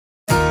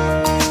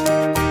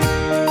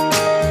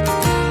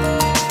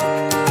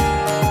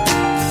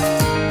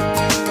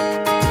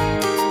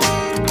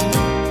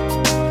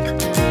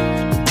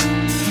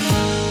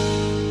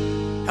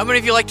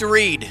of you like to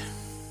read?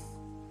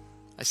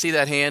 I see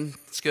that hand.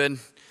 It's good.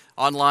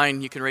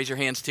 Online, you can raise your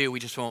hands too. We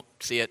just won't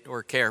see it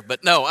or care.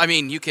 But no, I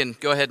mean, you can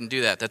go ahead and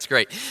do that. That's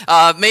great.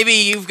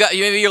 Maybe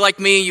you're like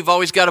me. You've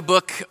always got a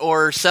book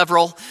or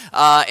several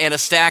and a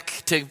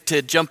stack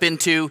to jump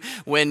into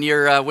when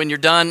you're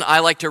done. I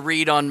like to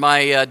read on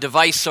my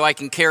device so I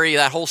can carry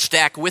that whole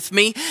stack with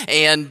me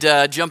and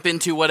jump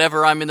into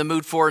whatever I'm in the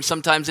mood for. And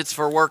sometimes it's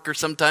for work, or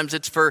sometimes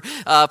it's for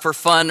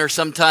fun, or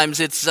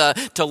sometimes it's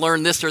to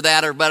learn this or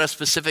that or about a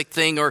specific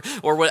thing, or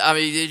what. I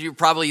mean, you're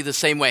probably the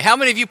same way. How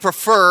many of you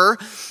prefer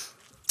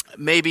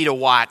maybe to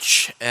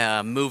watch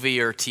a movie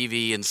or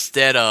TV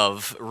instead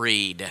of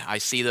read? I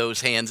see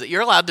those hands.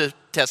 You're allowed to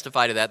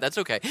testify to that. That's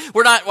okay.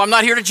 I'm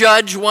not here to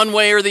judge one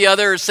way or the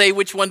other or say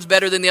which one's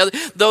better than the other.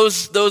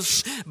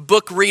 Those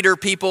book reader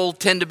people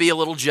tend to be a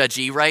little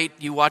judgy, right?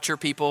 You watcher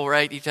people,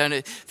 right? You tend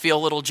to feel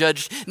a little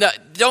judged. No,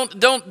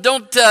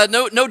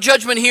 no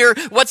judgment here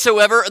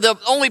whatsoever. The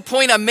only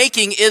point I'm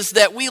making is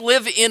that we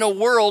live in a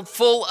world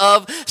full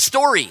of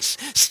stories.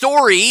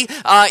 Story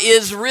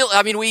is real.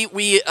 I mean,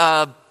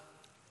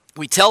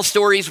 we tell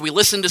stories, we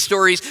listen to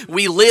stories,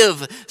 we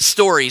live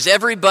stories.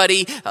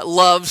 Everybody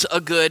loves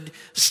a good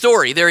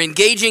story. They're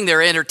engaging,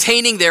 they're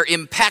entertaining, they're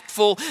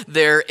impactful,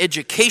 they're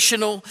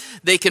educational.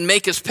 They can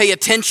make us pay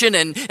attention,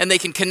 and they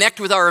can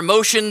connect with our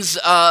emotions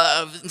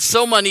in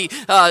so many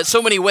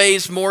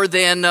ways, more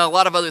than a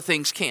lot of other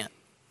things can.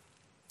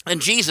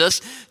 And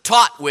Jesus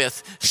taught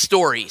with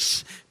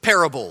stories,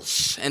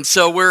 parables. And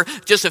so we're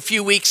just a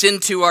few weeks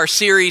into our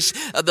series,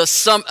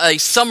 A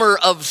Summer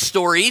of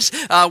Stories,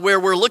 where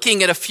we're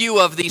looking at a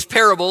few of these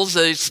parables,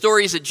 the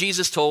stories that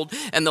Jesus told,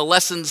 and the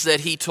lessons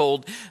that he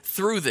told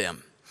through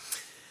them.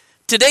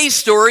 Today's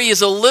story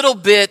is a little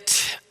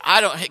bit,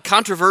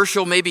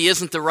 controversial maybe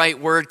isn't the right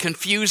word.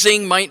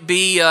 Confusing might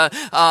be,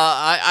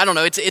 I don't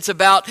know. It's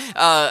about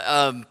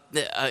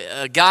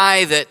a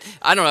guy that,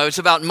 I don't know, it's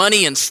about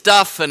money and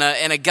stuff, and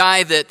a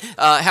guy that,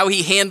 how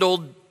he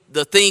handled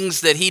the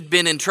things that he'd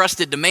been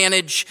entrusted to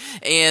manage.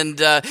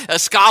 And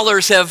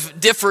scholars have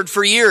differed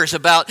for years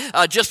about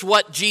just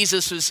what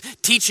Jesus was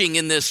teaching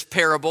in this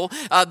parable.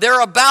 There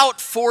are about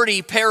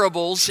 40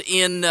 parables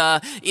in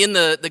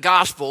the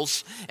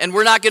Gospels, and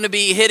we're not going to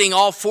be hitting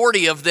all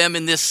 40 of them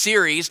in this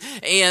series.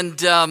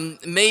 And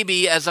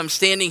maybe as I'm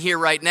standing here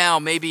right now,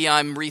 maybe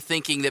I'm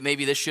rethinking that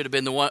maybe this should have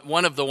been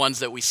one of the ones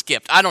that we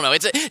skipped. I don't know.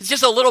 It's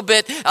just a little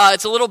bit.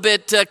 It's a little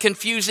bit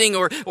confusing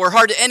or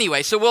hard to.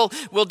 Anyway, so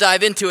we'll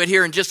dive into it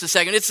here in just a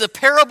second. It's the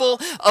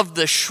parable of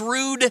the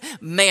shrewd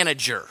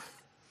manager.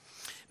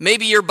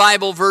 Maybe your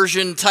Bible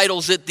version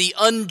titles it the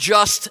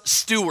unjust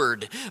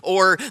steward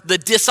or the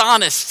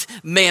dishonest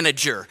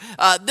manager.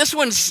 This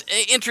one's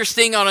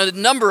interesting on a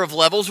number of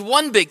levels.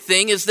 One big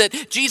thing is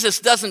that Jesus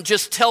doesn't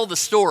just tell the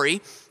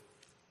story,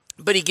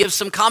 but he gives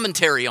some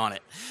commentary on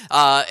it.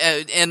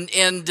 And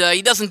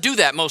he doesn't do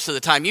that most of the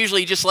time.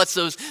 Usually he just lets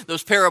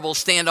those parables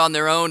stand on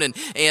their own.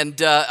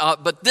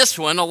 But this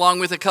one, along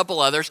with a couple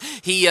others,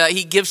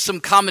 he gives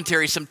some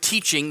commentary, some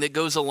teaching that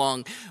goes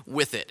along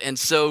with it. And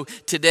so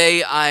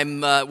today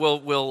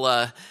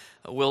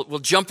we'll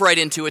jump right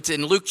into it. It's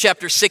in Luke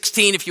chapter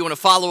 16. If you want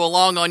to follow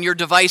along on your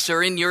device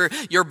or in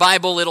your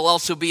Bible, it'll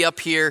also be up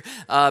here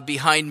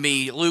behind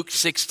me. Luke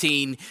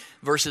 16.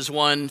 Verses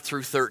 1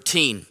 through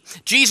 13.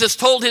 Jesus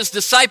told his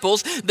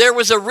disciples there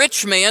was a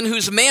rich man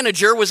whose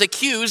manager was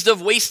accused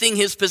of wasting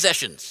his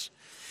possessions.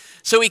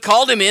 So he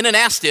called him in and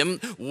asked him,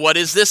 "What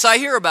is this I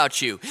hear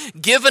about you?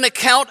 Give an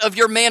account of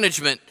your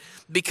management,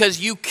 because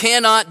you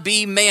cannot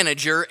be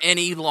manager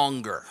any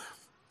longer."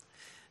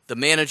 The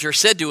manager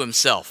said to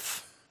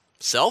himself,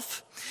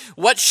 "Self?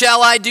 What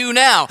shall I do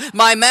now?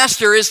 My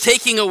master is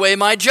taking away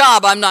my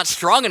job. I'm not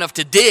strong enough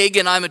to dig,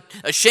 and I'm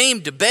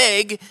ashamed to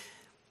beg.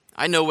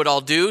 I know what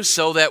I'll do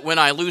so that when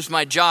I lose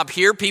my job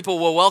here, people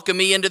will welcome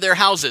me into their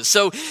houses."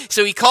 So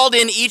he called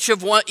in each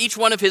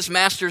one of his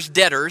master's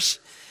debtors,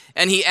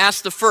 and he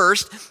asked the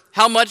first,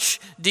 "How much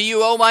do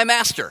you owe my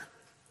master?"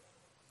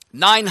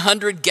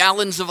 900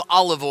 gallons of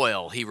olive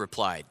oil, he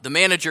replied. The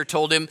manager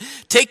told him,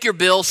 "Take your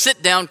bill,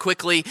 sit down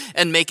quickly,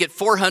 and make it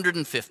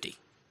 450.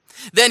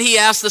 Then he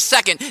asked the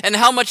second, "And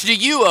how much do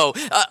you owe?"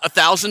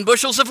 1,000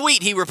 bushels of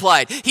wheat, he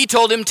replied. He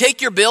told him, "Take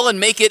your bill and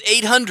make it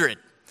 800.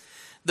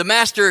 The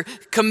master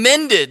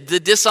commended the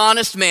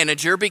dishonest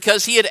manager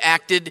because he had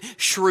acted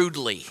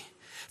shrewdly.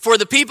 For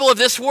the people of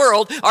this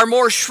world are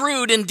more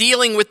shrewd in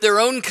dealing with their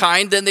own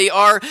kind than they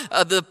are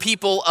the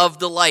people of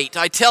the light.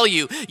 I tell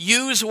you,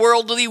 use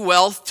worldly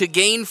wealth to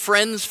gain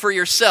friends for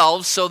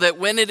yourselves, so that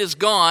when it is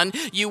gone,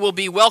 you will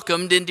be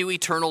welcomed into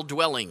eternal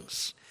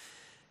dwellings.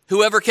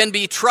 Whoever can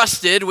be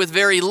trusted with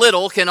very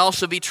little can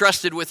also be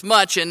trusted with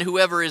much, and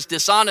whoever is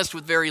dishonest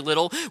with very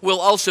little will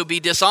also be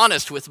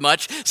dishonest with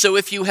much. So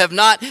if you have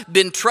not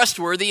been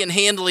trustworthy in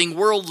handling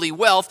worldly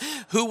wealth,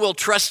 who will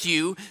trust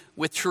you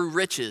with true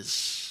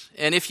riches?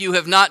 And if you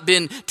have not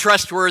been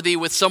trustworthy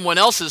with someone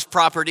else's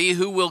property,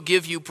 who will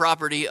give you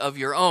property of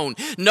your own?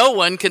 No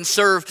one can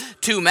serve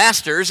two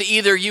masters.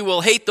 Either you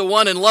will hate the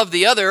one and love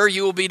the other, or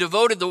you will be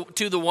devoted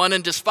to the one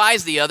and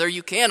despise the other.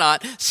 You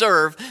cannot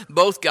serve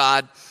both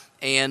God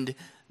and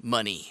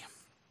money.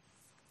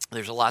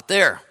 There's a lot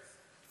there.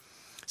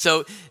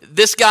 So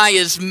this guy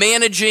is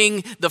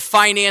managing the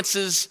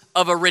finances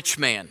of a rich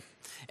man.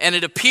 And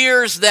it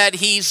appears that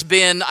he's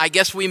been, I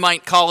guess we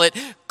might call it,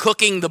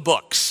 cooking the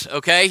books,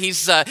 okay?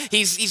 He's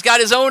got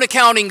his own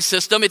accounting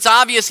system. It's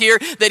obvious here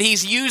that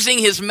he's using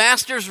his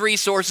master's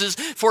resources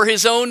for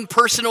his own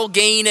personal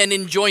gain and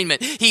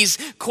enjoyment. He's,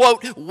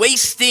 quote,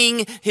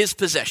 wasting his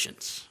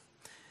possessions.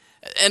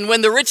 And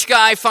when the rich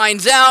guy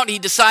finds out, he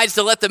decides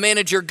to let the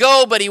manager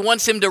go, but he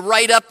wants him to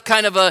write up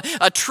kind of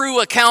a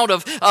true account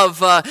of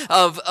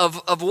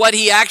what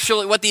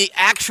the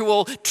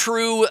actual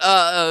true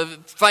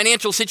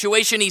financial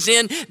situation he's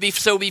in.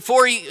 So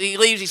before he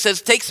leaves, he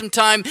says, take some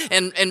time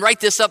and write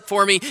this up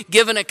for me.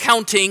 Give an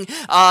accounting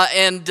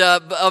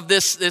of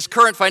this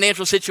current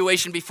financial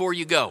situation before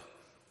you go.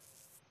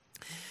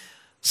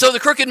 So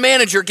the crooked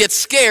manager gets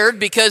scared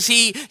because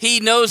he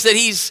knows that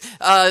he's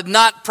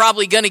not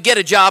probably going to get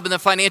a job in the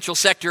financial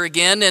sector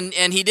again,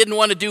 and he didn't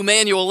want to do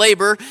manual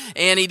labor,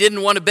 and he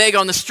didn't want to beg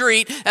on the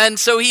street, and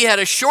so he had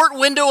a short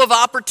window of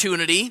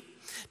opportunity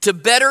to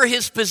better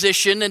his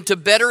position and to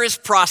better his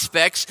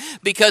prospects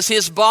because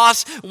his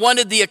boss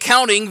wanted the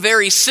accounting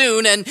very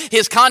soon, and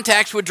his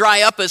contacts would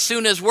dry up as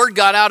soon as word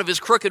got out of his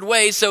crooked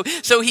ways. So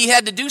he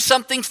had to do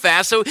something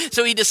fast. So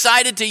he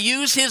decided to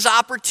use his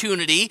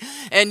opportunity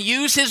and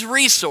use his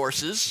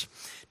resources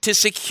to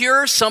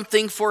secure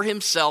something for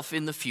himself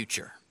in the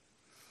future.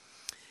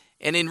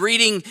 And in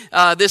reading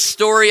this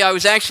story, I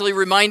was actually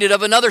reminded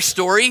of another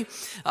story,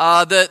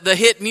 the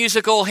hit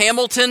musical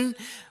Hamilton,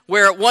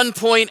 where at one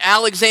point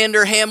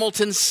Alexander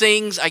Hamilton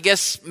sings, I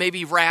guess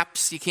maybe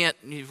raps.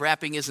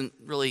 Rapping isn't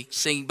really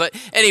singing, but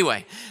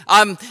anyway,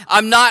 I'm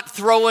not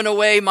throwing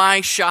away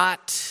my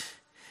shot.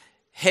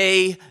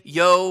 Hey,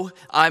 yo,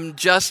 I'm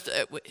just,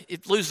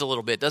 it loses a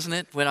little bit, doesn't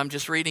it, when I'm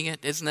just reading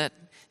it? Isn't that,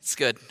 it's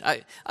good.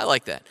 I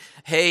like that.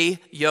 Hey,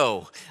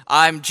 yo,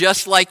 I'm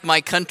just like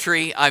my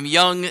country. I'm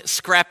young,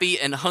 scrappy,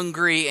 and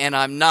hungry, and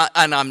I'm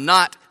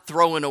not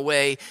throwing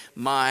away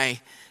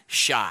my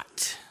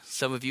shot.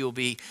 Some of you will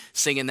be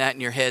singing that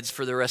in your heads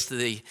for the rest of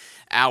the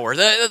hour.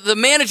 The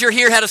manager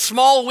here had a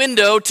small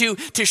window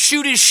to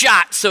shoot his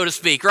shot, so to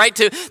speak, right?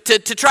 To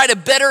try to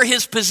better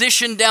his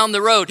position down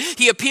the road.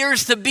 He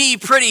appears to be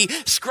pretty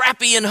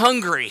scrappy and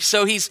hungry.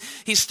 So he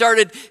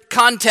started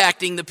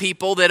contacting the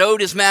people that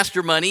owed his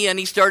master money, and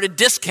he started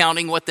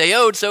discounting what they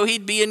owed so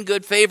he'd be in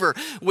good favor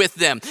with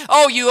them.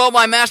 Oh, you owe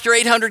my master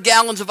 800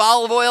 gallons of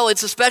olive oil.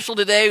 It's a special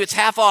today. It's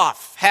half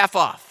off.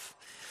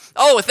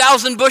 Oh,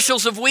 1,000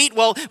 bushels of wheat?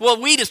 Well,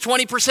 wheat is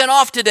 20%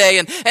 off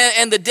today.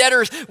 And the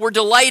debtors were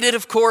delighted,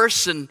 of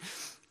course, and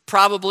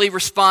probably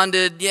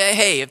responded, yeah,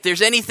 hey, if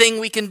there's anything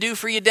we can do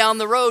for you down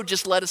the road,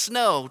 just let us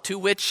know. To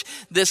which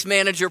this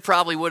manager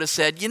probably would have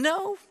said,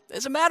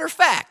 as a matter of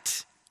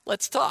fact,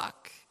 let's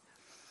talk.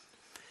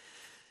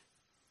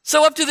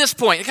 So up to this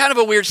point, kind of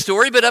a weird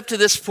story, but up to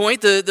this point,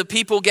 the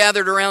people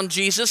gathered around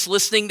Jesus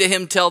listening to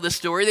him tell this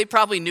story. They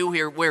probably knew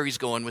where he's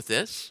going with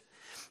this.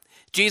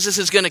 Jesus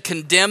is going to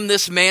condemn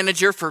this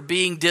manager for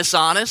being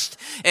dishonest,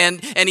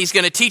 and he's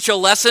going to teach a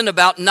lesson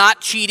about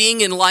not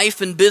cheating in life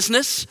and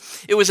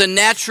business. It was a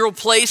natural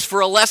place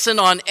for a lesson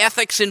on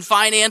ethics and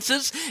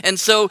finances, and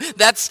so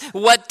that's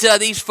what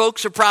these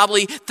folks are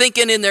probably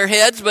thinking in their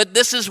heads, but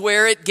this is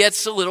where it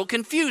gets a little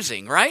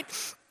confusing, right?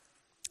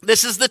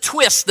 This is the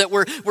twist that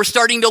we're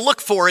starting to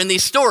look for in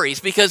these stories,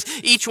 because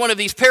each one of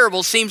these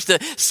parables seems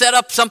to set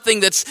up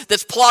something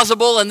that's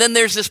plausible, and then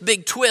there's this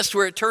big twist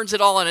where it turns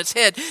it all on its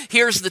head.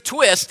 Here's the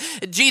twist.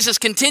 Jesus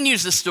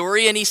continues the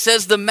story, and he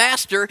says the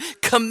master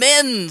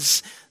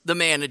commends the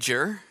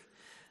manager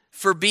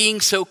for being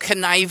so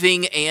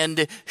conniving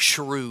and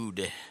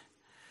shrewd.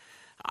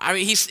 I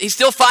mean, he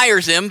still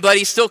fires him, but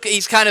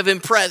he's kind of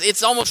impressed.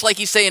 It's almost like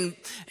he's saying,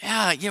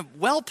 yeah,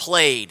 well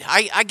played.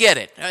 I get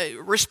it.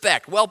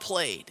 Respect, well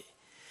played.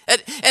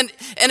 And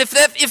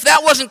if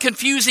that wasn't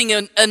confusing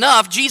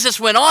enough, Jesus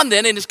went on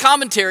then in his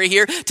commentary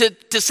here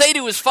to say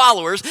to his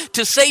followers,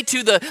 to say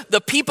to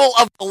the people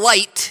of the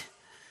light,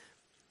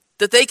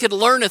 that they could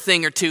learn a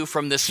thing or two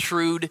from this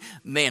shrewd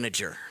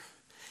manager.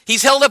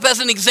 He's held up as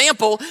an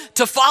example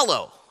to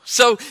follow.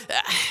 So,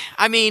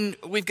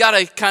 we've got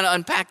to kind of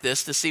unpack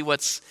this to see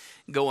what's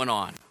going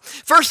on.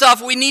 First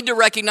off, we need to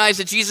recognize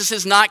that Jesus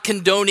is not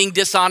condoning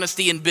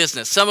dishonesty in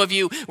business. Some of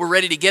you were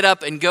ready to get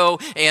up and go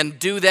and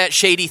do that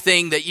shady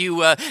thing that you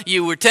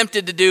were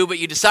tempted to do, but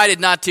you decided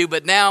not to,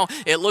 but now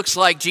it looks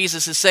like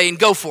Jesus is saying,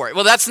 go for it.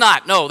 Well, that's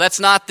not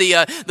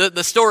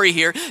the story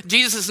here.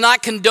 Jesus is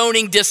not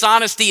condoning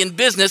dishonesty in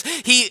business.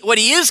 What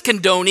he is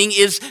condoning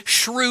is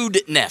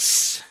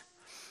shrewdness.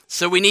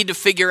 So we need to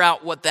figure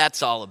out what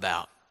that's all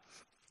about.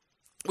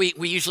 We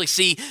usually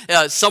see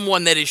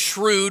someone that is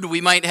shrewd.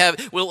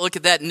 We'll look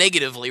at that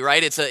negatively,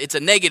 right? It's a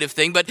negative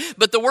thing, but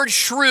the word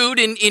shrewd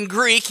in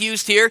Greek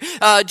used here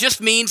just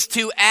means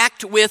to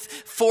act with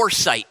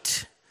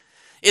foresight.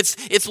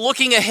 It's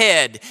looking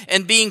ahead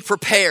and being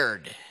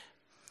prepared.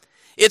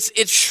 It's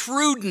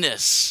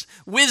shrewdness,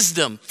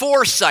 wisdom,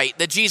 foresight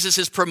that Jesus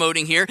is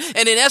promoting here.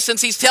 And in essence,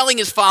 he's telling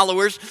his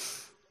followers,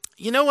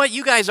 you know what?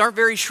 You guys aren't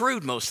very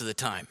shrewd most of the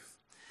time.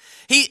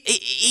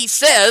 He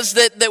says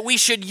that we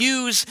should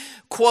use,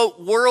 quote,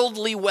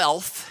 worldly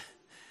wealth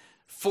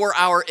for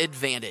our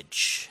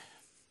advantage.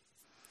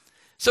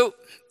 So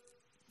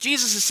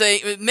Jesus is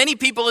saying many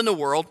people in the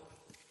world,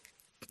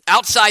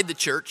 outside the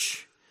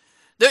church,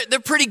 they're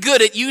pretty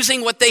good at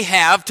using what they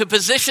have to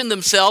position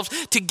themselves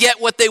to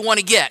get what they want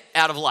to get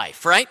out of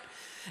life, right?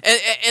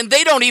 And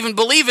they don't even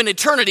believe in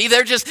eternity.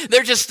 They're just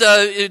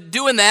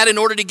doing that in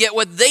order to get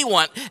what they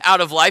want out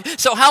of life.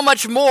 So how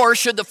much more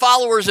should the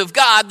followers of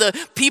God,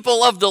 the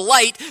people of the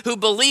light who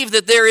believe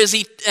that there is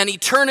an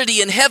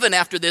eternity in heaven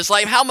after this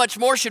life, how much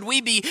more should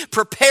we be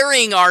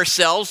preparing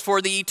ourselves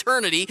for the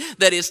eternity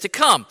that is to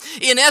come?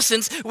 In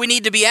essence, we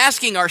need to be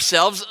asking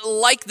ourselves,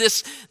 like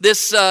this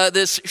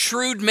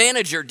shrewd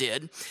manager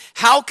did,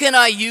 how can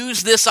I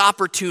use this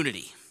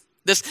opportunity?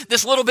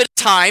 This little bit of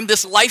time,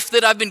 this life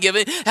that I've been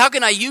given, how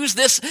can I use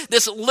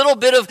this little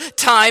bit of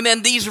time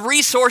and these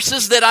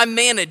resources that I'm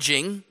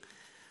managing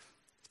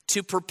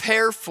to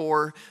prepare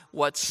for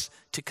what's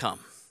to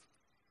come?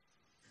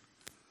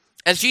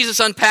 As Jesus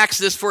unpacks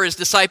this for his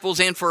disciples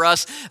and for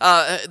us,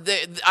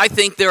 I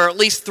think there are at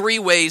least three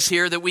ways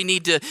here that we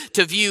need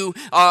to view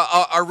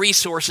our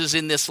resources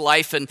in this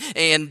life, and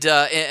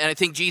I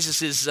think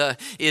Jesus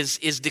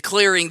is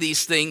declaring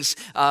these things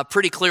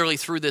pretty clearly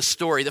through this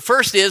story. The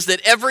first is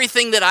that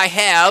everything that I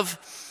have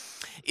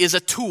is a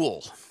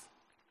tool.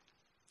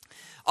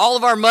 All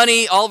of our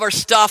money, all of our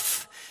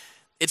stuff,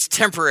 it's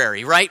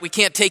temporary, right? We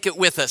can't take it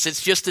with us.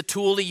 It's just a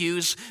tool to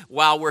use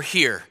while we're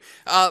here.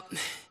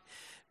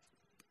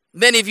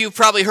 Many of you have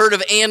probably heard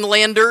of Ann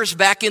Landers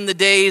back in the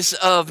days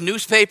of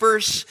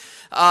newspapers.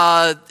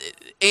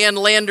 Ann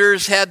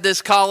Landers had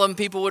this column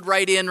people would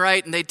write in,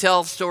 right, and they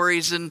tell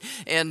stories Ann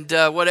Landers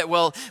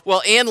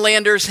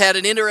had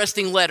an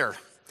interesting letter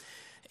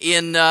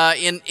in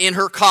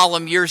her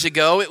column years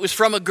ago. It was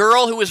from a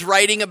girl who was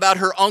writing about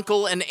her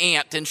uncle and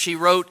aunt, and she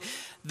wrote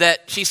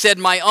that she said,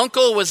 "My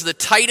uncle was the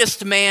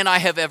tightest man I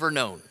have ever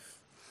known.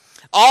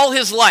 All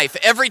his life,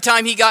 every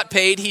time he got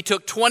paid, he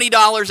took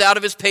 $20 out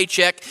of his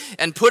paycheck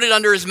and put it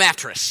under his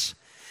mattress.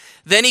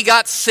 Then he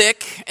got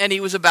sick and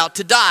he was about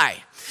to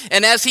die.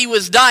 And as he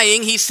was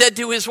dying, he said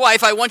to his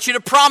wife, 'I want you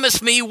to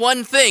promise me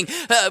one thing.'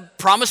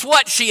 'Promise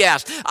what?' she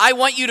asked. 'I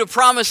want you to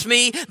promise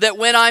me that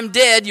when I'm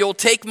dead, you'll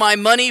take my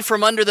money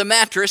from under the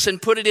mattress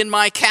and put it in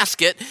my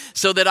casket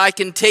so that I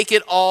can take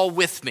it all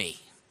with me.'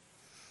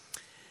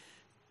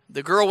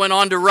 The girl went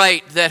on to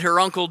write that her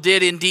uncle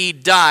did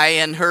indeed die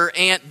and her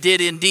aunt did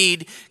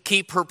indeed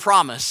keep her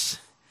promise.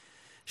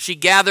 She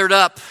gathered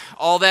up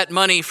all that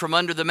money from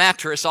under the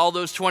mattress, all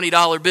those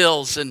 $20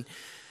 bills, and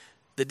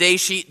the day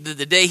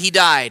he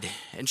died,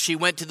 and she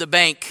went to the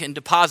bank and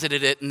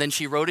deposited it, and then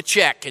she wrote a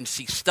check and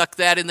she stuck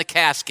that in the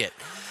casket,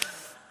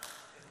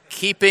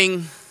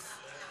 keeping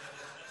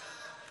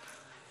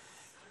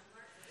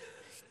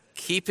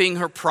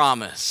her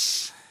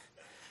promise.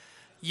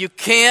 You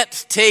can't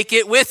take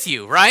it with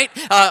you, right?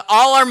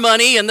 All our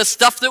money and the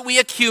stuff that we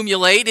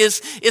accumulate is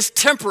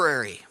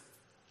temporary.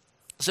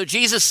 So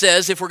Jesus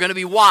says if we're going to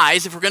be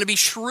wise, if we're going to be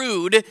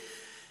shrewd,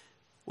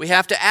 we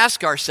have to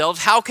ask ourselves,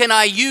 how can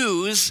I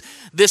use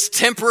this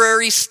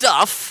temporary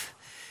stuff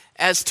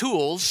as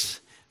tools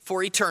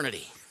for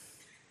eternity?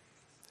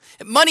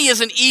 Money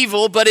isn't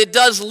evil, but it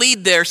does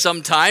lead there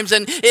sometimes,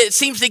 and it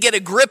seems to get a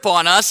grip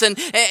on us, and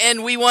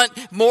we want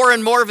more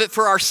and more of it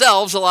for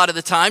ourselves a lot of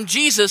the time.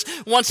 Jesus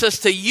wants us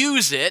to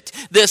use it,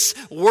 this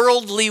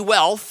worldly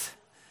wealth,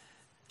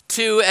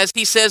 to, as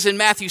he says in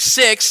Matthew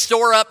 6,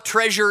 store up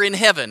treasure in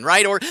heaven,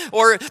 right?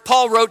 Or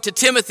Paul wrote to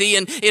Timothy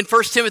in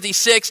 1 Timothy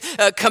 6,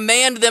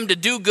 command them to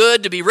do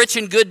good, to be rich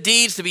in good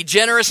deeds, to be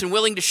generous and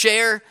willing to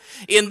share.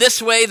 In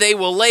this way, they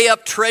will lay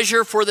up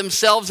treasure for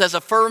themselves as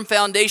a firm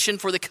foundation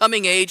for the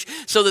coming age,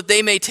 so that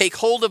they may take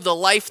hold of the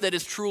life that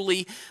is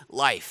truly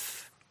life.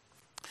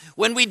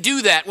 When we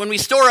do that, when we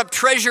store up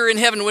treasure in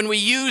heaven, when we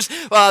use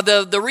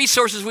the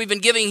resources we've been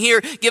given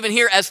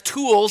here as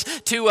tools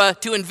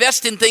to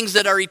invest in things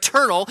that are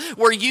eternal,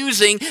 we're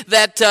using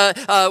that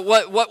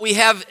what we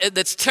have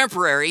that's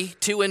temporary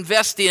to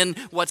invest in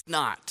what's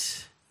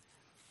not.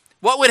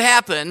 What would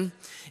happen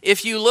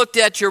if you looked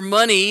at your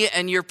money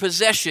and your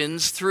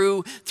possessions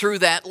through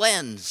that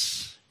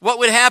lens? What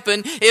would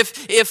happen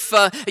if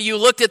you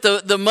looked at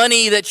the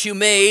money that you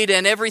made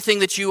and everything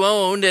that you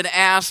owned and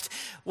asked,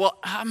 well,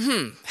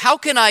 how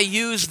can I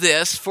use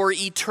this for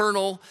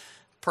eternal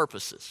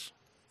purposes?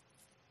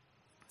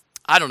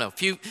 I don't know.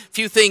 Few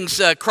things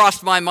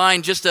crossed my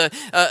mind. Just a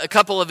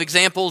couple of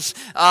examples.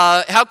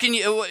 How can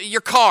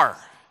your car?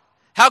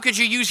 How could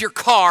you use your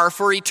car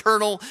for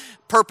eternal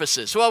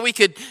purposes? Well, we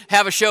could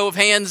have a show of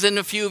hands, and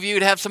a few of you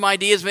would have some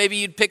ideas. Maybe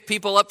you'd pick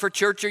people up for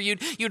church, or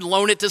you'd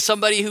loan it to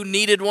somebody who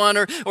needed one,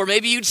 or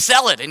maybe you'd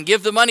sell it and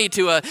give the money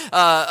to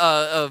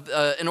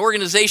an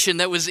organization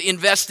that was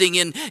investing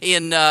in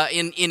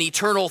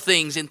eternal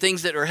things, in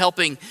things that are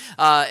helping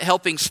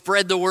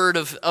spread the word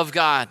of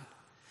God.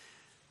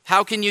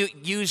 How can you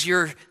use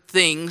your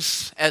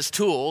things as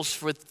tools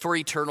for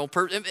eternal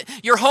purpose?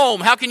 Your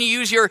home, how can you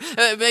use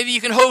maybe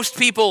you can host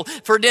people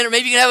for dinner.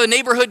 Maybe you can have a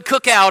neighborhood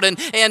cookout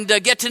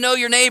and get to know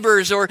your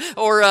neighbors, or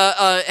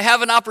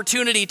have an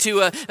opportunity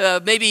to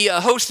maybe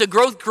host a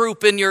growth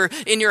group in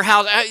your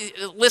house.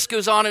 List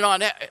goes on and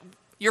on.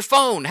 Your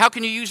phone, how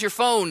can you use your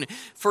phone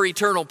for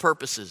eternal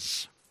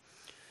purposes?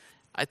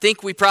 I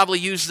think we probably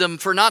use them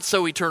for not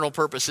so eternal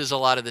purposes a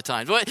lot of the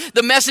times.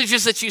 The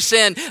messages that you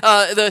send,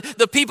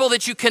 the people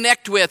that you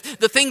connect with,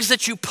 the things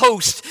that you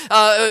post,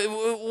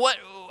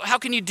 how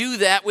can you do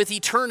that with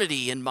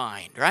eternity in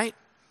mind, right?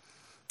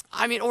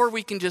 I mean, or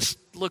we can just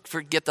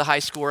get the high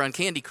score on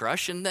Candy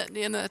Crush, and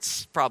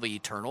that's probably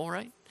eternal,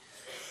 right?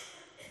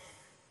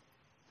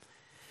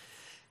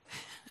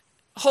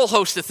 Whole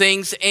host of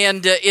things,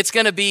 and it's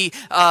going to be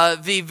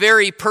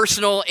very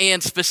personal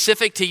and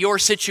specific to your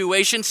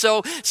situation.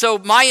 So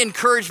my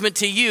encouragement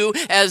to you,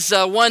 as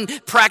one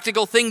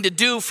practical thing to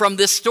do from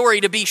this story,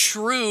 to be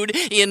shrewd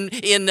in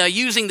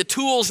using the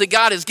tools that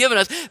God has given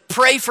us.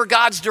 Pray for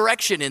God's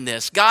direction in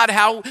this. God,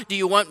 how do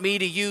you want me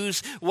to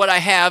use what I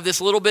have,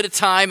 this little bit of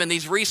time and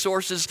these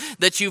resources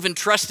that you've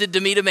entrusted to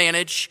me to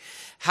manage?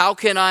 How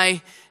can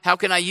I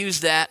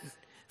use that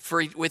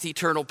with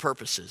eternal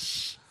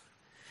purposes?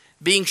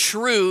 Being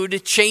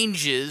shrewd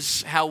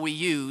changes how we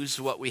use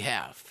what we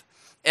have.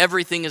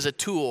 Everything is a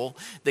tool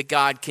that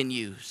God can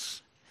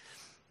use.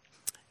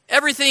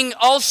 Everything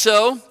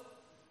also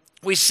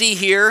we see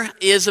here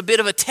is a bit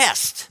of a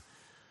test.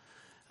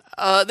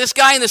 This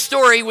guy in the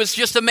story was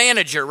just a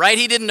manager, right?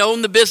 He didn't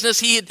own the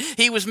business.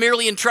 He was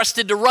merely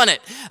entrusted to run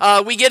it.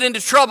 We get into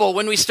trouble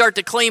when we start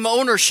to claim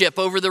ownership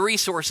over the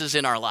resources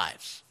in our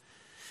lives.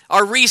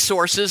 Our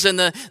resources and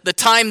the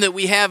time that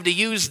we have to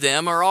use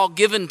them are all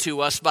given to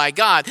us by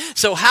God.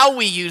 So how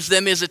we use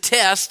them is a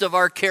test of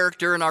our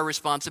character and our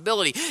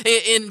responsibility.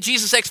 In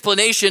Jesus'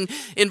 explanation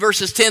in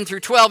verses 10 through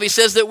 12, he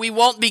says that we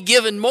won't be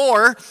given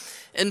more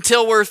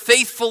until we're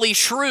faithfully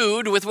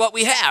shrewd with what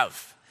we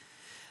have.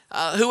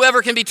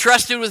 Whoever can be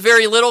trusted with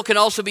very little can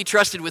also be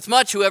trusted with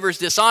much. Whoever is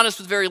dishonest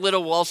with very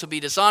little will also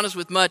be dishonest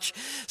with much.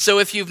 So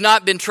if you've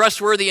not been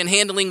trustworthy in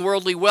handling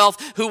worldly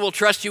wealth, who will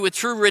trust you with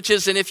true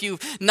riches? And if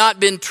you've not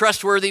been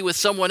trustworthy with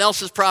someone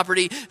else's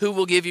property, who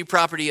will give you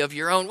property of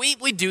your own? We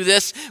do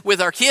this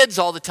with our kids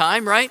all the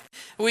time, right?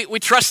 We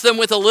trust them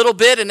with a little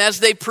bit, and as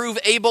they prove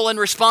able and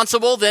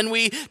responsible, then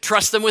we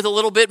trust them with a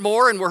little bit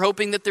more, and we're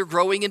hoping that they're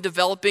growing and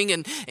developing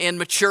and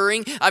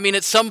maturing. I mean,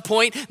 at some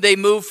point, they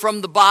move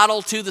from the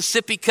bottle to the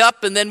sippy cup,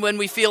 and then when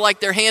we feel like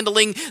they're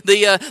handling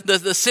the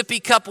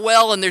sippy cup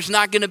well and there's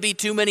not going to be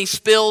too many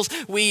spills,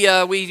 we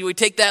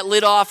take that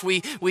lid off, we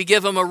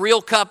give them a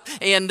real cup,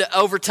 and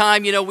over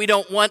time, we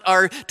don't want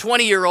our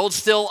 20-year-olds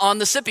still on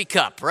the sippy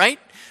cup, right?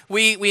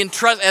 We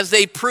entrust, as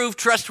they prove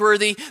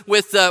trustworthy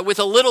with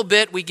a little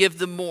bit, we give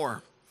them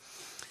more.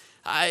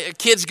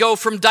 Kids go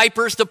from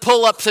diapers to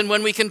pull-ups, and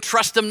when we can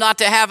trust them not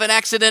to have an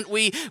accident,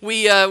 we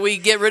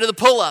get rid of the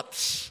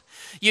pull-ups.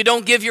 You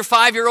don't give your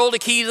 5-year-old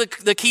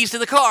the keys to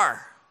the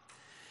car.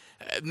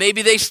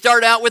 Maybe they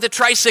start out with a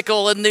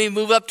tricycle and they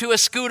move up to a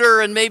scooter,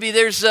 and maybe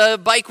there's a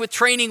bike with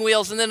training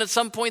wheels, and then at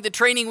some point the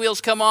training wheels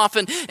come off,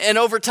 and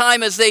over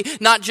time, as they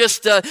not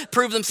just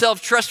prove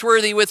themselves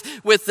trustworthy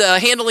with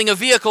handling a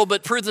vehicle,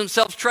 but prove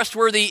themselves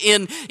trustworthy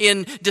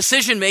in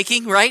decision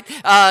making, right?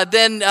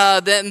 Then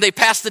they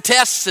pass the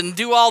tests and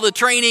do all the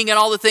training and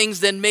all the things.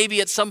 Then maybe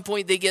at some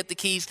point they get the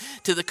keys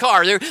to the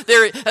car.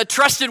 They're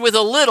trusted with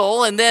a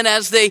little, and then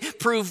as they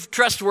prove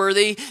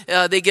trustworthy,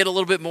 they get a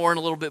little bit more and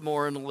a little bit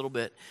more and a little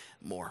bit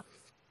more.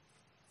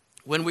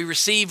 When we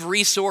receive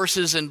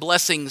resources and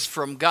blessings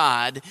from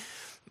God,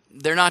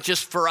 they're not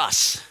just for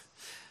us.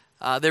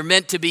 They're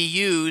meant to be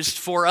used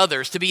for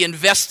others, to be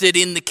invested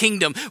in the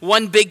kingdom.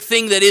 One big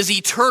thing that is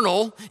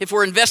eternal, if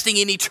we're investing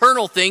in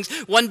eternal things,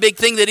 one big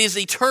thing that is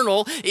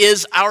eternal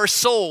is our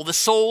soul, the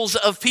souls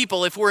of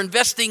people. If we're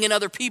investing in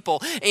other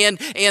people and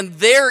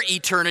their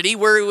eternity,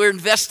 we're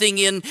investing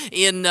in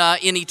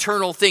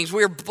eternal things.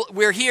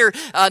 We're here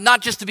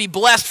not just to be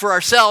blessed for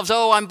ourselves.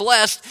 Oh, I'm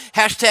blessed.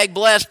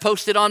 #blessed.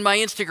 Posted on my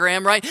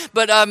Instagram, right?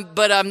 But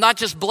I'm not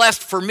just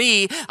blessed for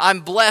me.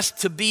 I'm blessed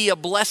to be a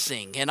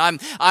blessing, and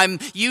I'm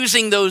using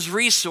those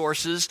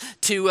resources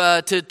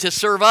to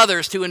serve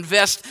others, to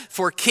invest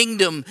for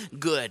kingdom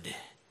good.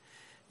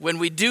 When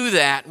we do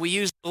that, we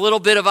use a little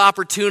bit of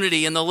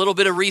opportunity and the little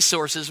bit of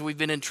resources we've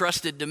been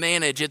entrusted to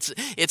manage.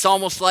 It's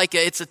almost like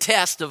it's a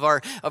test of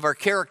our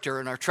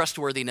character and our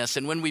trustworthiness.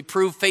 And when we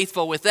prove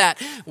faithful with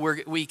that,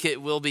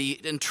 we'll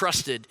be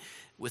entrusted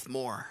with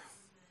more.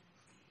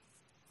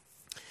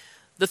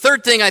 The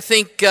third thing I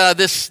think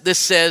this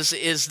says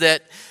is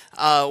that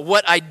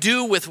what I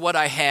do with what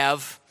I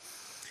have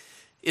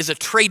is a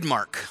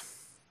trademark.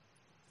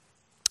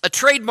 A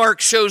trademark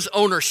shows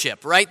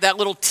ownership, right? That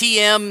little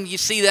TM, you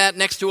see that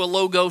next to a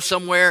logo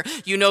somewhere.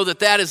 You know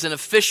that is an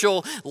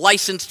official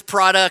licensed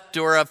product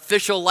or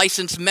official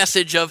licensed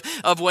message of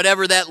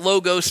whatever that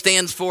logo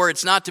stands for.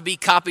 It's not to be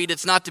copied.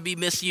 It's not to be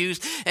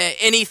misused.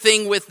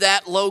 Anything with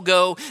that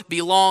logo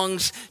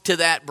belongs to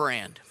that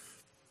brand.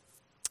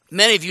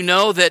 Many of you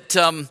know that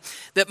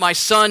that my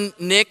son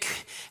Nick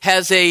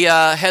has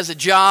a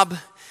job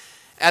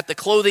at the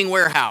clothing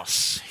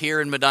warehouse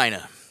here in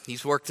Medina.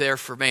 He's worked there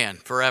for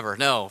forever.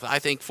 No, I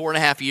think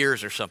 4.5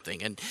 years or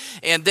something.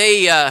 And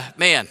they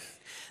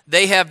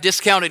they have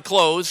discounted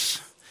clothes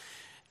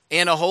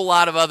and a whole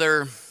lot of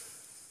other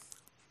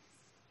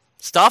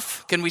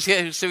stuff. Should we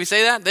say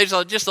that? There's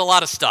just a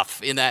lot of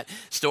stuff in that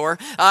store.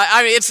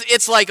 I mean,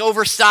 it's like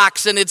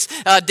overstocks, and it's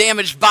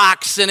damaged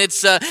box, and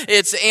it's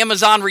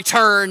Amazon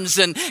returns,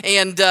 and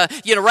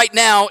right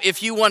now,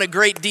 if you want a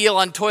great deal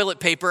on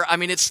toilet paper, I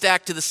mean, it's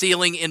stacked to the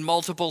ceiling in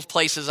multiple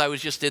places. I was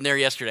just in there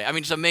yesterday. I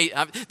mean, it's amazing.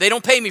 They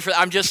don't pay me for that.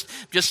 I'm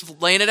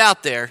just laying it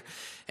out there.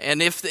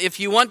 And if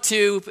you want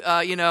to,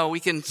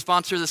 we can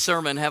sponsor the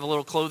sermon, have a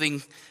little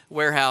clothing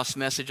warehouse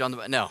message on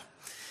the no.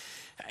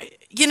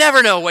 You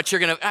never know what you're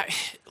going to...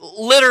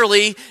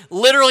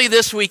 Literally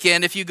this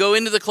weekend, if you go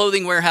into the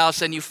clothing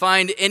warehouse and you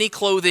find any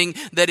clothing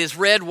that is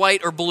red,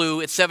 white, or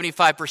blue, it's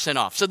 75%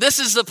 off. So this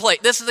is the place.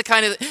 This is the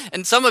kind of...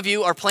 And some of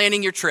you are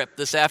planning your trip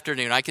this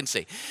afternoon, I can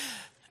see.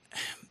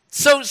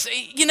 So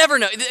you never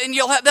know. And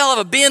they'll have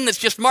a bin that's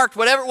just marked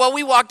whatever. Well,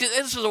 we walked in,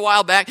 this was a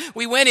while back.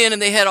 We went in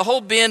and they had a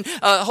whole bin,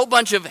 a whole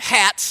bunch of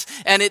hats,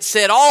 and it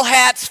said, all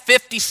hats,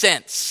 50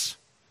 cents.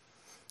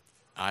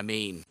 I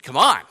mean, come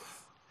on.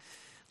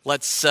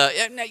 Let's,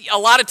 a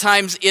lot of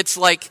times it's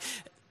like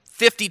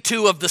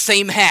 52 of the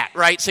same hat,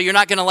 right? So you're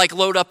not going to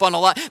load up on a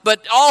lot.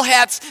 But all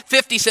hats,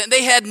 50 cents.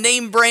 They had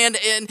name brand,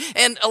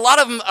 and a lot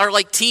of them are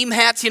like team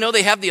hats.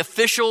 They have the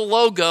official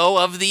logo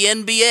of the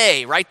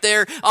NBA right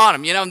there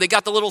on them. And they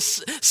got the little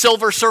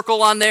silver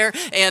circle on there.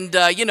 And,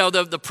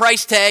 the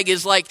price tag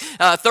is like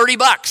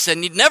 $30.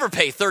 And you'd never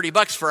pay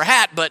 $30 for a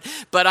hat. But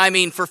I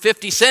mean, for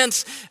 50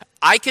 cents,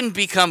 I can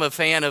become a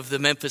fan of the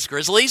Memphis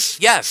Grizzlies.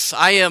 Yes,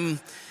 I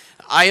am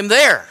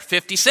there,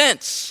 50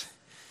 cents.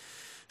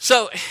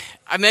 So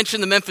I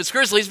mentioned the Memphis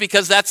Grizzlies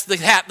because that's the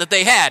hat that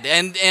they had.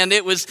 And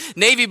it was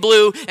navy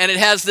blue, and it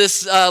has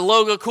this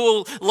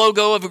cool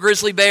logo of a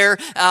grizzly bear,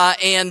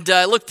 and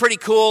it looked pretty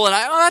cool. And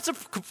that's a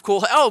cool,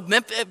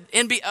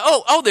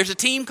 there's a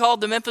team called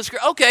the Memphis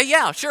Grizzlies. Okay,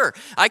 yeah, sure,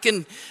 I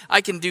can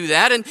do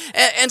that.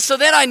 And so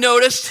then I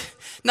noticed,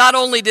 not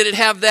only did it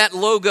have that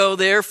logo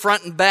there,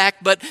 front and back,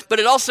 but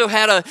it also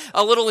had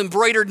a little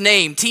embroidered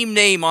team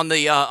name on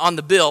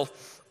the bill.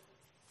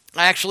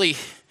 I actually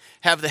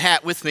have the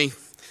hat with me.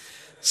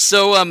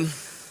 So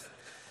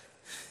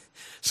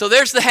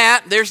there's the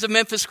hat. There's the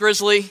Memphis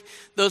Grizzly.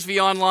 Those of you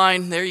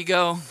online, there you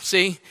go.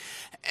 See?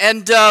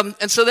 And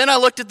so then I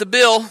looked at the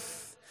bill,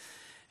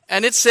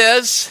 and it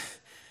says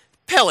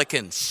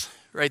Pelicans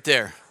right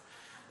there.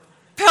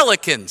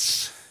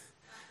 Pelicans.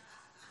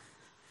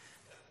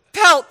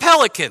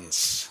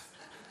 Pelicans.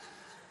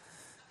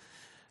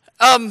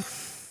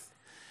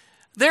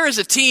 There is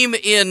a team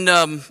in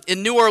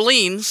New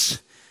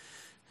Orleans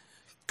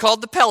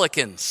called the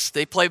Pelicans.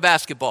 They play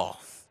basketball.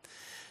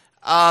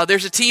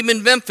 There's a team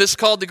in Memphis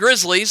called the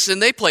Grizzlies,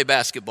 and they play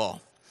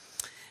basketball.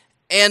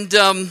 And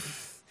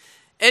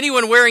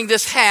anyone wearing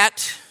this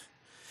hat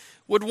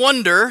would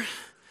wonder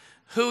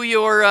who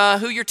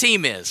your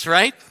team is,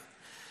 right?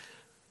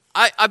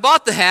 I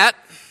bought the hat.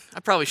 I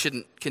probably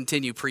shouldn't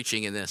continue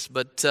preaching in this,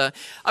 but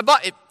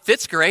it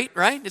fits great,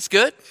 right? It's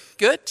good,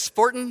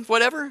 sporting,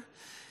 whatever.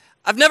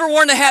 I've never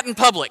worn the hat in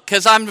public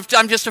because I'm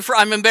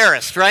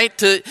embarrassed, right?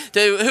 To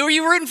who are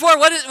you rooting for?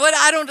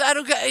 I don't.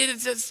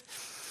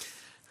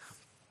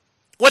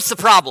 What's the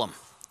problem?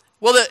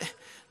 Well,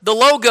 the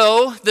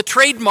logo, the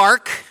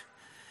trademark,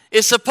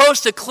 is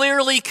supposed to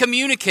clearly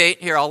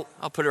communicate. Here, I'll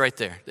put it right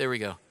there. There we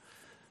go.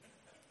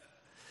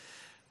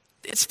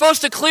 It's supposed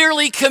to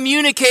clearly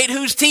communicate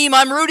whose team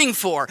I'm rooting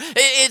for.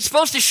 It's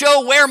supposed to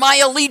show where my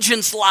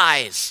allegiance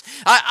lies.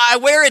 I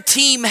wear a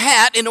team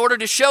hat in order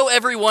to show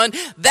everyone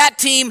that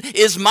team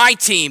is my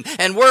team.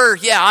 And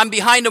I'm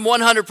behind them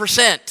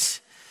 100%.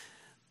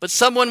 But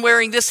someone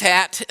wearing this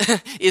hat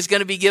is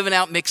going to be giving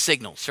out mixed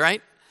signals,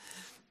 right?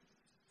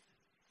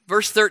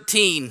 Verse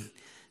 13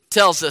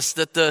 tells us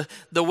that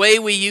the way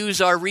we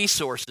use our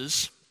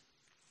resources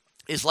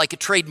is like a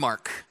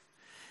trademark.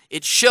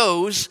 It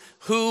shows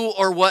who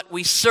or what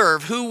we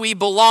serve, who we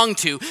belong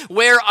to,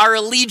 where our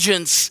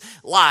allegiance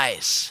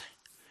lies.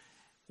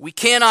 We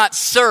cannot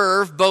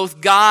serve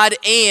both God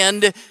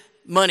and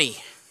money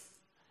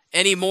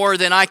any more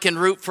than I can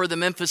root for the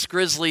Memphis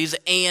Grizzlies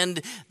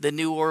and the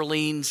New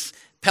Orleans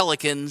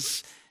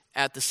Pelicans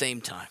at the same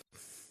time.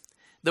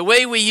 The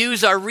way we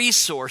use our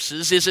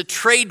resources is a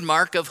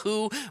trademark of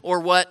who or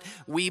what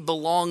we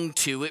belong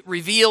to. It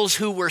reveals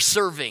who we're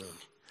serving.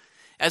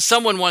 As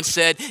someone once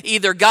said,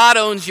 either God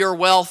owns your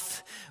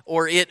wealth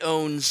or it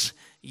owns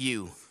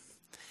you.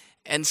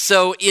 And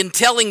so in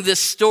telling this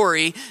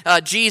story,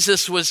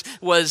 Jesus was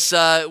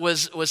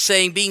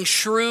saying being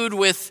shrewd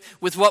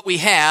with what we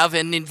have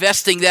and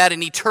investing that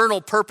in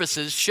eternal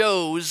purposes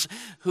shows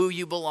who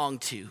you belong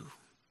to.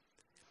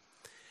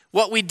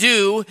 What we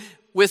do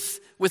with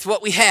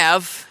what we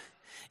have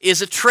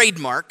is a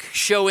trademark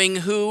showing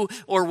who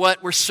or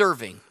what we're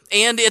serving.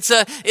 And it's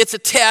a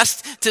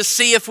test to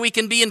see if we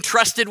can be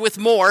entrusted with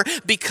more,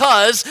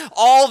 because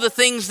all the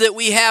things that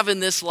we have in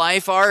this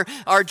life are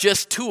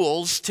just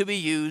tools to be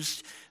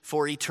used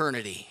for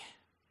eternity.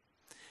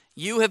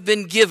 You have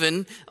been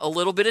given a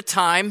little bit of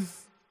time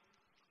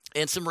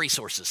and some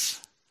resources.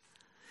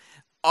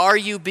 Are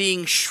you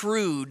being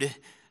shrewd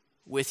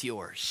with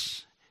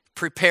yours,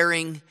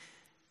 preparing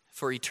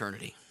for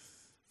eternity?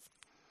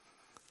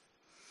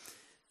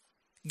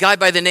 A guy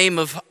by the name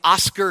of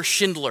Oskar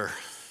Schindler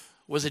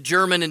was a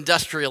German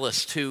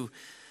industrialist who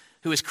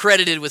is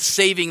credited with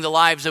saving the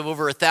lives of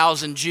over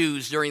 1,000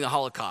 Jews during the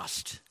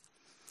Holocaust.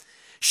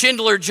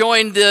 Schindler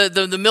joined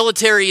the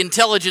military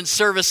intelligence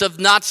service of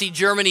Nazi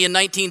Germany in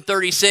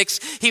 1936.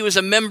 He was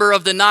a member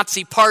of the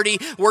Nazi Party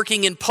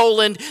working in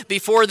Poland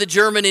before the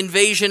German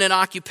invasion and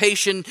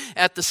occupation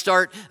at the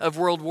start of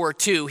World War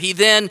II. He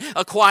then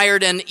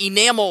acquired an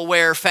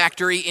enamelware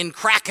factory in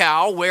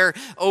Krakow where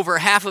over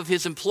half of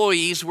his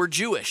employees were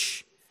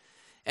Jewish.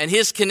 And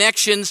his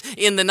connections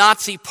in the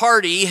Nazi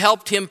Party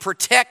helped him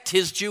protect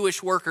his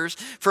Jewish workers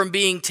from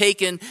being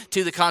taken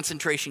to the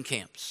concentration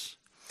camps.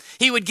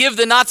 He would give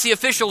the Nazi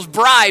officials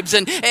bribes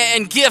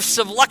and gifts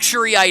of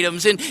luxury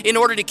items in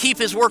order to keep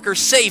his workers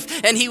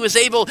safe, and he was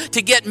able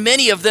to get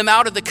many of them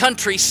out of the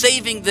country,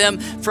 saving them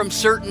from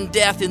certain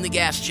death in the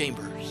gas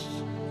chambers.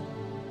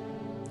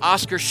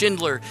 Oskar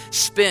Schindler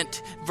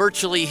spent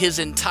virtually his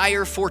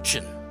entire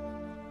fortune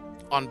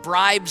on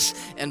bribes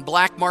and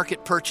black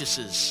market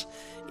purchases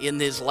in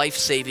his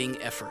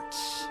life-saving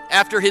efforts.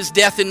 After his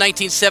death in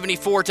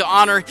 1974, to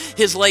honor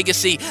his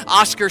legacy,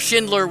 Oskar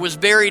Schindler was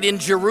buried in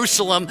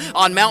Jerusalem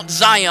on Mount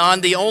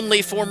Zion, the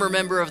only former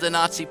member of the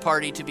Nazi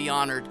Party to be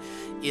honored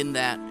in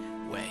that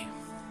way.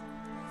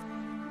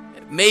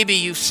 Maybe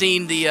you've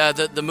seen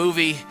the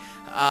movie,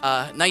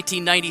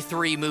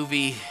 1993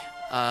 movie,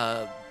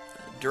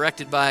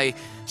 directed by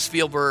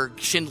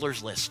Spielberg,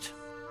 Schindler's List.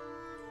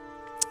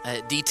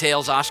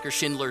 Details Oskar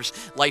Schindler's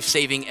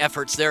life-saving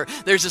efforts.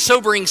 There's a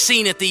sobering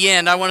scene at the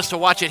end. I want us to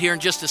watch it here in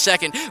just a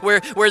second,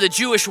 where the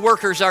Jewish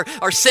workers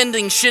are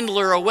sending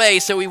Schindler away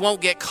so he won't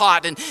get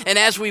caught. And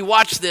as we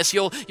watch this,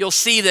 you'll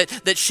see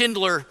that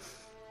Schindler,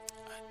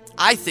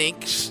 I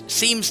think,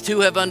 seems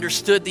to have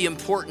understood the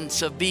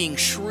importance of being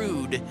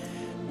shrewd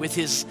with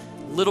his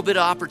little bit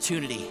of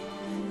opportunity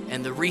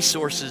and the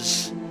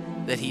resources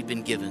that he'd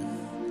been given.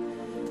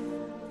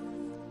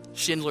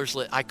 Schindler's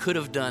List. I could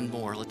have done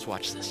more. Let's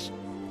watch this.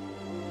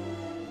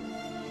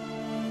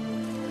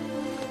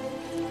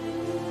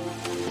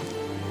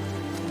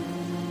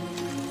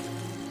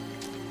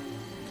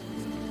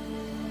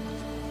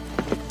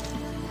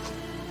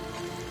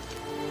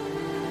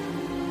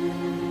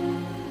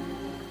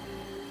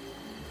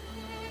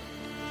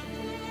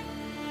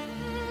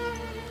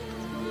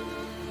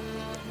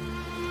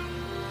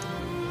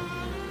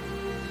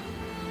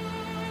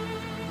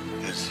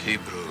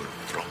 Hebrew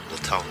from the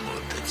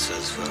Talmud. It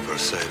says, whoever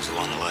saves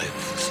one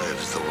life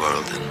saves the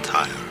world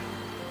entire.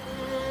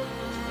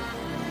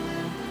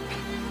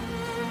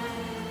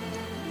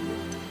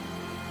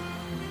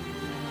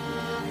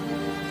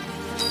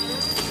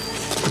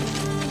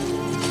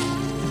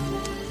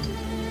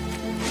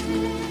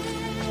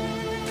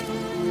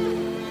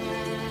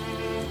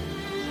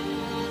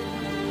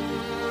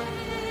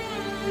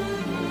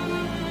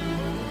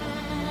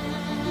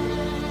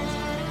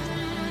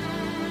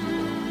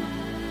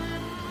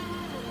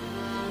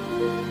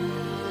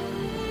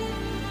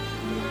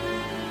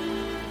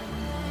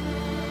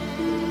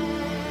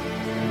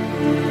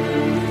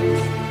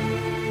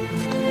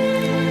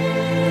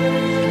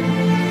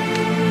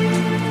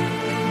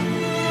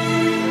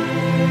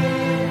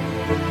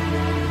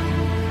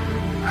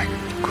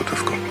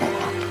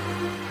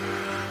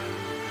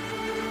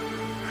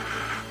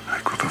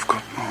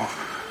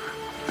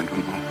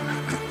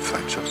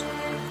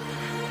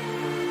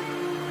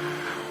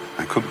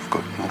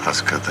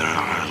 Oscar, there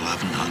are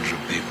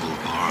 1,100 people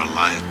who are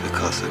alive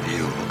because of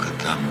you. Look at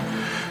them.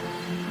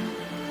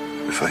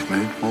 If I'd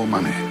made more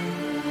money.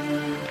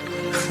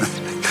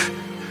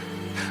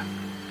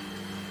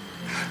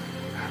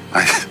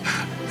 I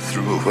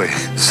threw away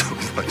so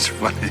much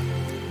money.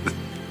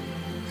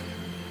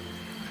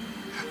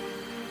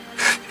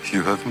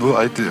 You have no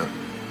idea.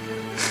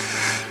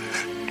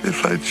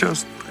 If I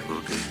just... There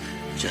will be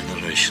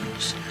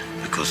generations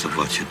because of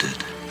what you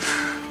did.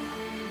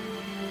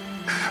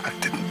 I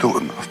didn't do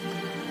enough.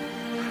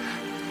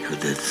 You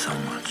did so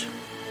much.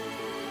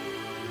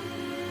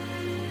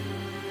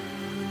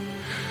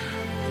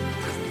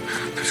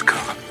 This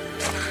car.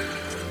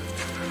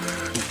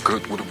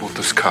 Kurt would have bought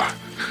this car.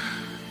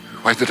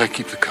 Why did I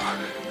keep the car?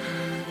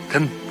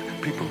 10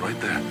 people right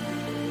there.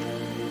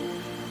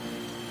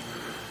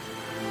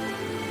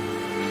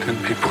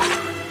 10 people.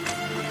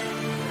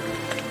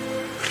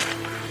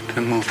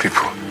 10 more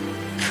people.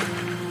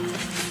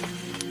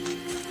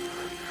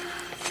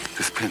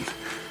 This pin.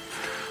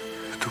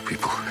 2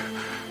 people.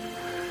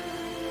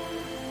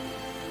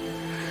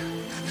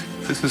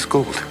 This is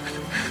gold.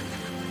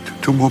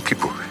 2 more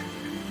people.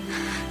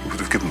 He would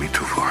have given me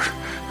 2 for it.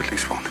 At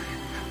least 1.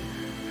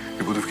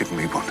 He would have given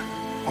me 1.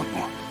 1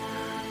 more.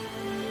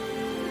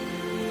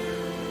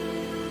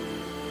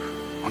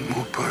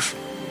 person.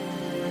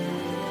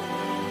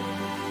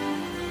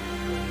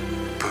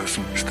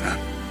 Person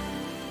stand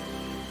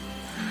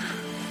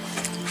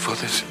for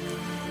this.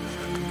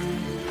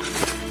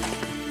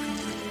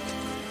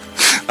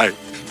 I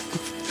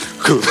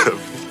could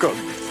have got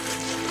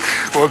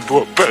one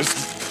more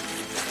person,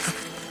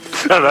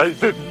 and I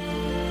didn't.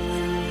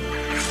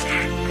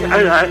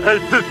 I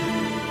didn't.